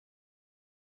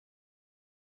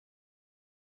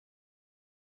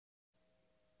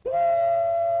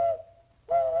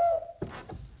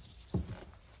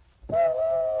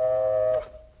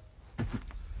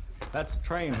That's a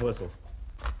train whistle.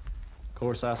 Of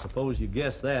course, I suppose you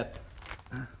guessed that.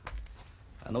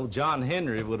 I know John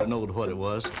Henry would have known what it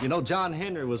was. You know, John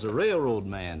Henry was a railroad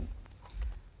man.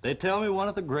 They tell me one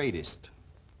of the greatest.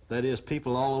 That is,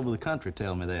 people all over the country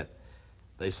tell me that.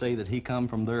 They say that he come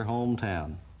from their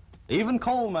hometown. Even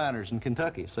coal miners in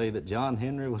Kentucky say that John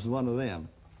Henry was one of them.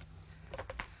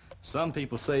 Some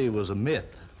people say he was a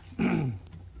myth. Never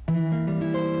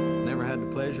had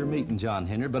the pleasure of meeting John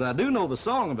Henry, but I do know the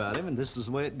song about him, and this is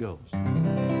the way it goes.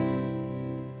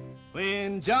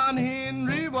 When John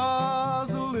Henry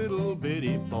was a little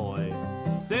bitty boy,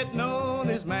 sitting on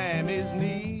his mammy's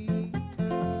knee,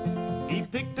 he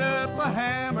picked up a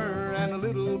hammer and a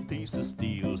little piece of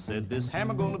steel, said, "This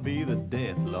hammer gonna be the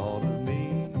death lord of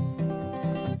me.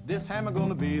 This hammer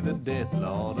gonna be the death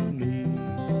lord of me."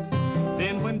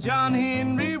 Then when John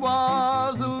Henry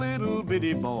was a little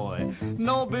bitty boy,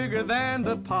 no bigger than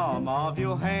the palm of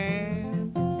your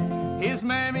hand, his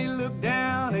mammy looked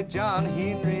down at John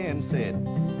Henry and said,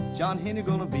 "John Henry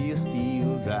gonna be a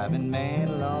steel driving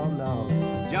man, Lord, Lord.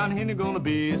 John Henry gonna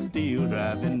be a steel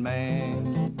driving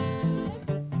man."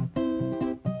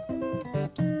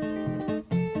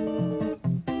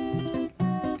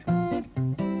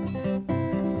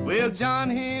 Well, John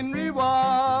Henry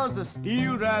was a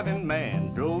steel driving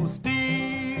man, drove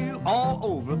steel all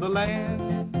over the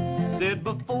land. Said,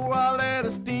 "Before I let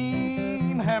a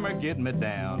steam hammer get me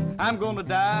down, I'm gonna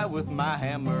die with my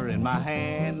hammer in my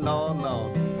hand, Lord,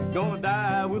 Lord. Gonna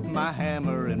die with my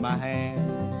hammer in my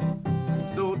hand."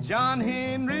 So John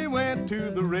Henry went to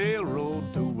the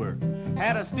railroad to work,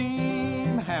 had a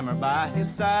steam hammer by his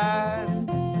side.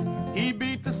 He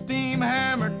beat the steam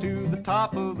hammer to the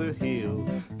top of the hill.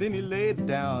 Then he laid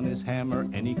down his hammer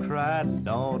and he cried,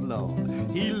 Lord, Lord.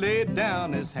 He laid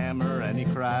down his hammer and he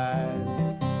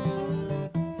cried.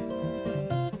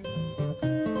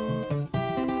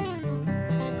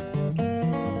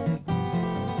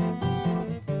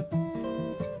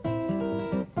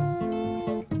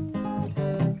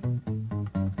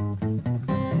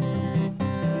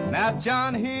 Now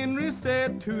John Henry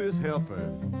said to his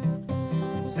helper,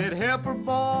 said, "Helper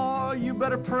boy, you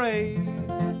better pray.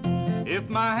 If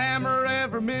my hammer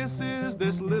ever misses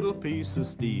this little piece of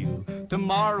steel,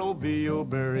 tomorrow be your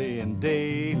burying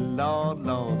day, Lord,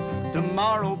 Lord.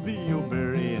 Tomorrow be your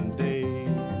burying day."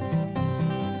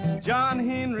 John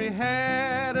Henry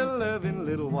had a loving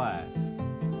little wife.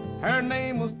 Her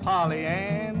name was Polly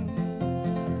Ann.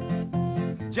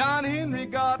 John Henry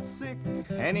got sick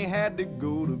and he had to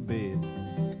go to bed.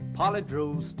 Polly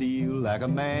drove steel like a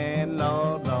man,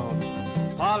 Lord, Lord.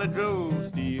 Polly drove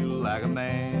steel like a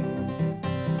man.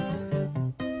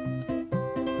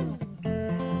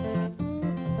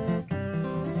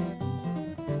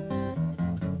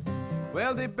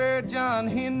 Well, they buried John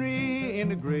Henry in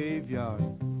the graveyard.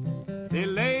 They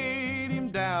laid him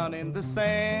down in the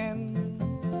sand.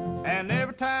 And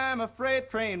every time a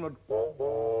freight train would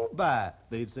by,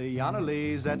 they'd say, "Yonder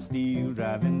lays that steel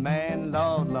driving man,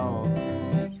 Lord, Lord.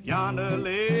 Yonder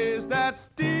lays that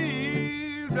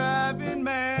steel driving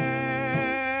man."